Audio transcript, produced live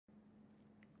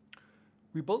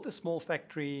We built a small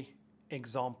factory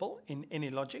example in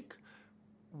AnyLogic.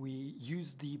 We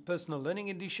use the personal learning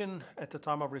edition. At the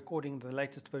time of recording, the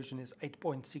latest version is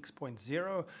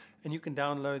 8.6.0, and you can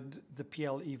download the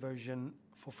PLE version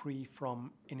for free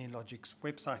from AnyLogic's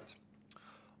website.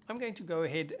 I'm going to go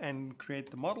ahead and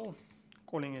create the model,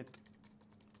 calling it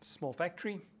small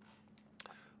factory.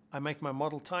 I make my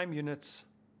model time units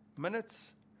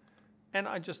minutes, and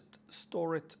I just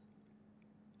store it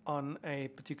on a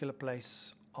particular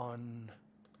place on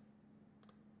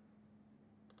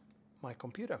my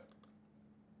computer.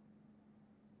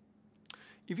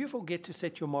 If you forget to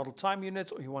set your model time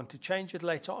units or you want to change it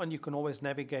later on, you can always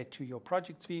navigate to your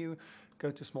projects view,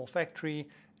 go to small factory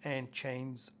and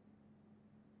change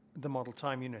the model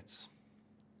time units.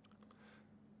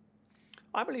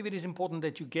 I believe it is important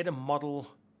that you get a model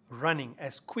running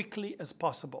as quickly as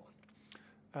possible.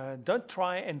 Don't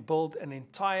try and build an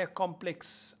entire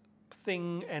complex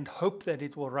thing and hope that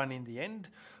it will run in the end.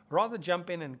 Rather jump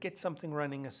in and get something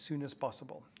running as soon as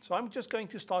possible. So I'm just going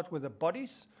to start with the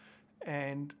bodies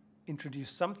and introduce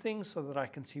some things so that I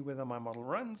can see whether my model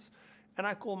runs. And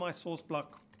I call my source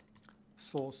block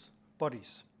source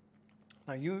bodies.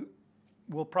 Now you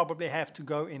will probably have to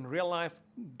go in real life,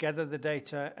 gather the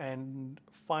data and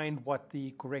find what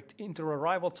the correct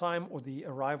inter-arrival time or the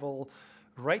arrival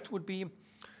rate would be.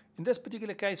 In this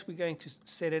particular case, we're going to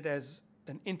set it as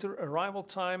an inter-arrival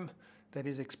time that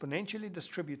is exponentially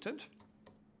distributed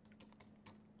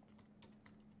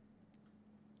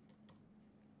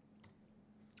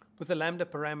with a lambda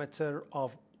parameter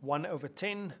of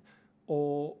 1/10,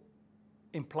 or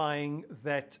implying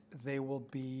that there will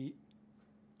be,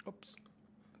 oops,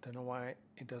 I don't know why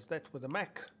it does that with a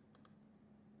Mac,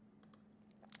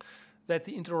 that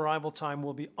the inter-arrival time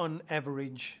will be on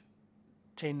average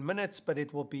 10 minutes, but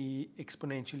it will be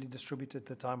exponentially distributed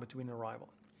the time between arrival.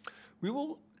 We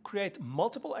will create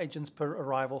multiple agents per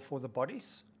arrival for the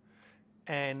bodies,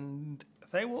 and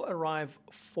they will arrive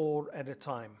 4 at a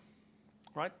time.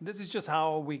 Right? This is just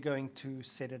how we're going to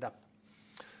set it up.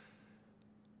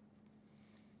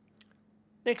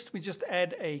 Next, we just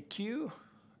add a queue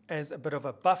as a bit of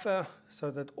a buffer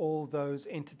so that all those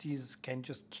entities can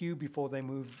just queue before they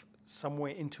move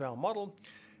somewhere into our model.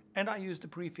 And I use the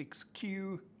prefix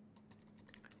queue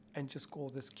and just call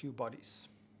this queue bodies.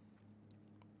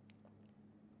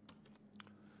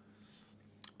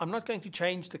 I'm not going to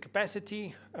change the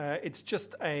capacity. It's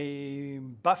just a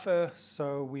buffer,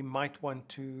 so we might want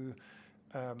to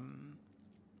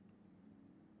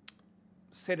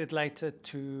set it later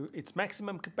to its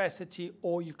maximum capacity,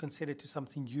 or you can set it to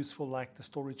something useful like the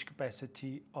storage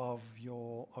capacity of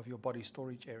your body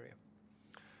storage area.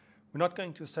 We're not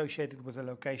going to associate it with a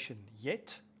location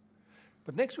yet,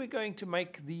 but next we're going to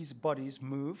make these bodies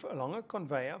move along a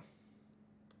conveyor.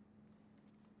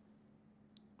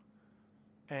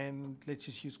 And let's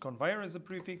just use conveyor as a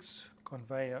prefix,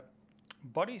 conveyor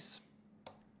bodies.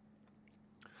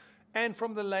 And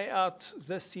from the layout,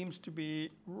 this seems to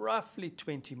be roughly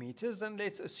 20 meters, and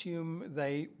let's assume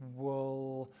they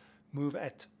will move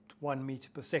at 1 meter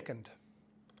per second.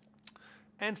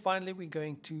 And finally, we're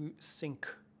going to sync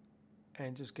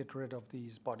and just get rid of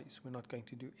these bodies. We're not going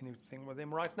to do anything with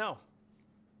them right now.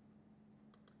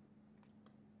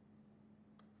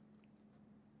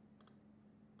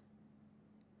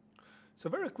 So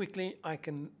very quickly, I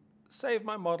can save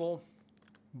my model,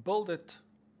 build it,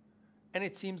 and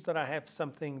it seems that I have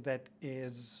something that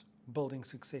is building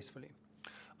successfully.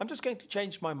 I'm just going to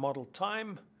change my model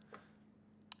time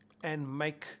and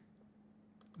make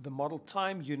the model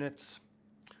time units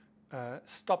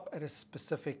stop at a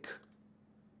specific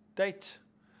date.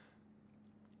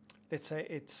 Let's say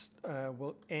it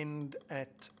will end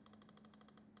at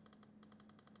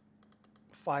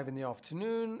 5 in the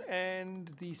afternoon, and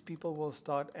these people will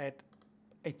start at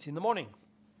 8 in the morning.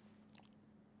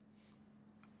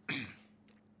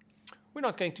 We're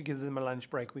not going to give them a lunch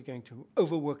break. We're going to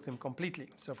overwork them completely.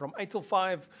 So from 8 till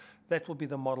 5, that will be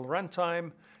the model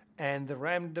runtime. And the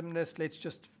randomness, let's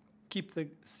just keep the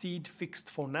seed fixed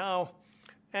for now.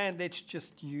 And let's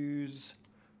just use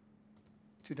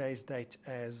today's date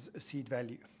as a seed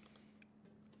value.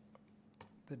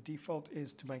 The default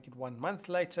is to make it 1 month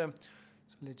later.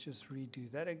 So let's just redo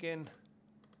that again.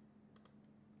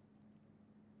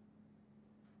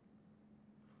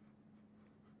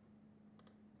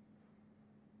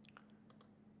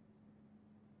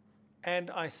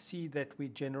 And I see that we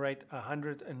generate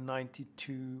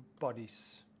 192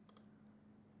 bodies.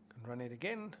 Can run it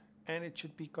again, and it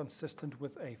should be consistent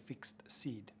with a fixed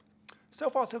seed.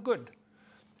 So far, so good.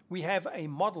 We have a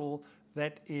model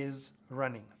that is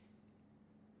running.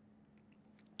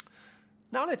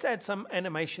 Now let's add some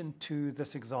animation to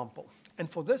this example. And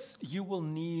for this, you will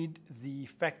need the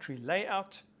factory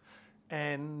layout.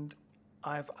 And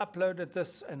I've uploaded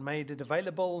this and made it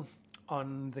available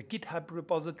on the GitHub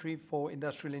repository for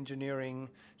industrial engineering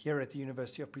here at the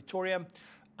University of Pretoria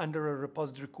under a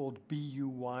repository called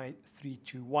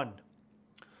BUY321.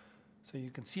 So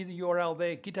you can see the URL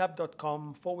there,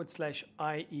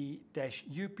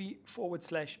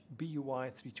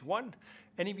 github.com/IE-UP/BUY321.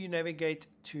 And if you navigate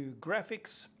to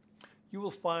graphics, you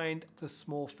will find the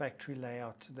small factory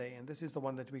layout there. And this is the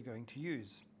one that we're going to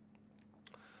use.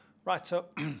 Right, so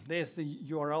there's the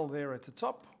URL there at the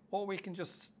top, or we can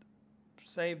just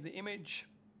save the image.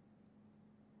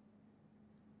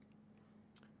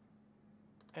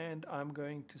 And I'm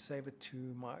going to save it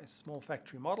to my small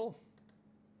factory model.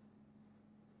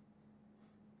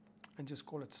 And just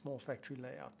call it small factory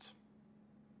layout.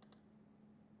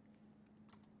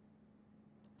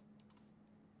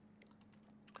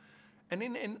 And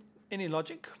in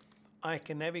AnyLogic, I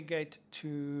can navigate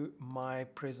to my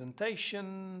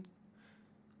presentation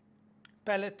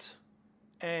palette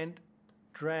and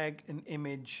drag an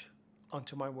image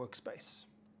onto my workspace.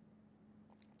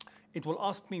 It will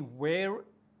ask me where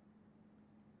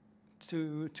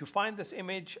to find this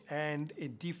image, and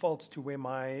it defaults to where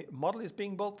my model is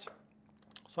being built.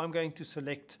 So I'm going to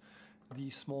select the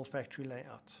small factory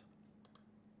layout.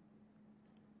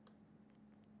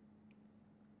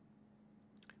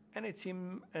 And it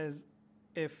seems as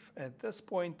if at this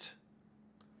point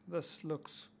this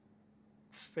looks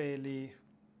fairly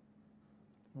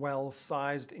well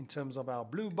sized in terms of our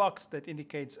blue box that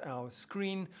indicates our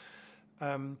screen.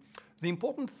 The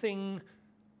important thing,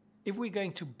 if we're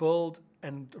going to build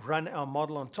and run our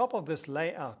model on top of this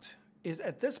layout, is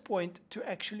at this point to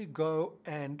actually go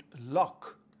and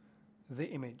lock the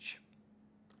image.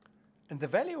 And the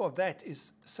value of that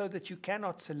is so that you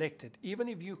cannot select it. Even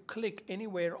if you click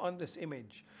anywhere on this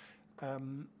image,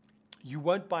 you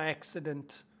won't by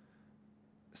accident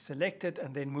select it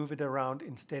and then move it around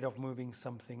instead of moving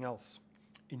something else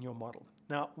in your model.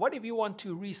 Now, what if you want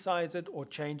to resize it or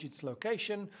change its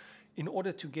location? In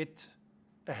order to get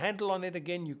a handle on it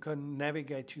again, you can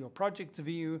navigate to your project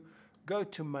view, go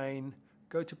to main,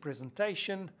 go to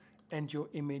presentation, and your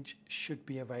image should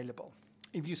be available.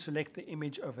 If you select the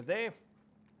image over there,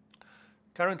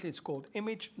 currently it's called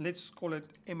image, let's call it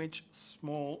image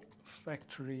small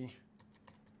factory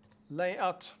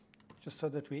layout, just so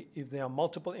that if there are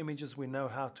multiple images, we know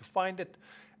how to find it.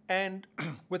 And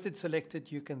with it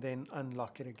selected, you can then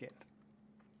unlock it again.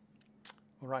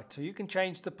 All right, so you can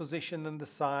change the position and the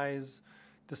size,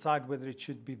 decide whether it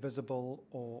should be visible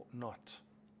or not.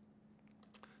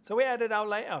 So we added our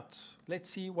layout. Let's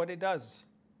see what it does.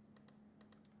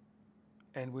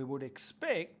 And we would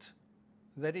expect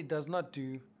that it does not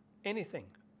do anything.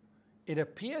 It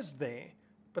appears there,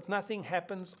 but nothing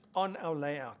happens on our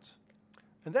layout.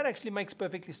 And that actually makes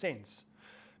perfectly sense,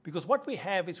 because what we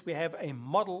have is we have a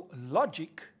model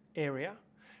logic area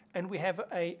and we have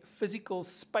a physical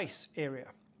space area,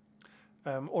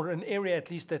 or an area at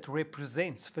least that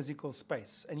represents physical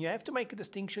space. And you have to make a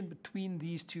distinction between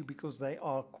these two because they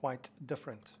are quite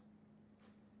different.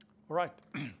 All right.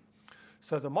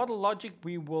 So the model logic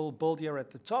we will build here at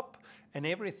the top, and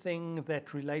everything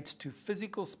that relates to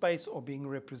physical space or being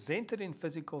represented in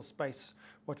physical space,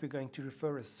 what we're going to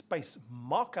refer as space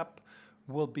markup,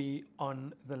 will be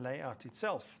on the layout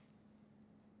itself.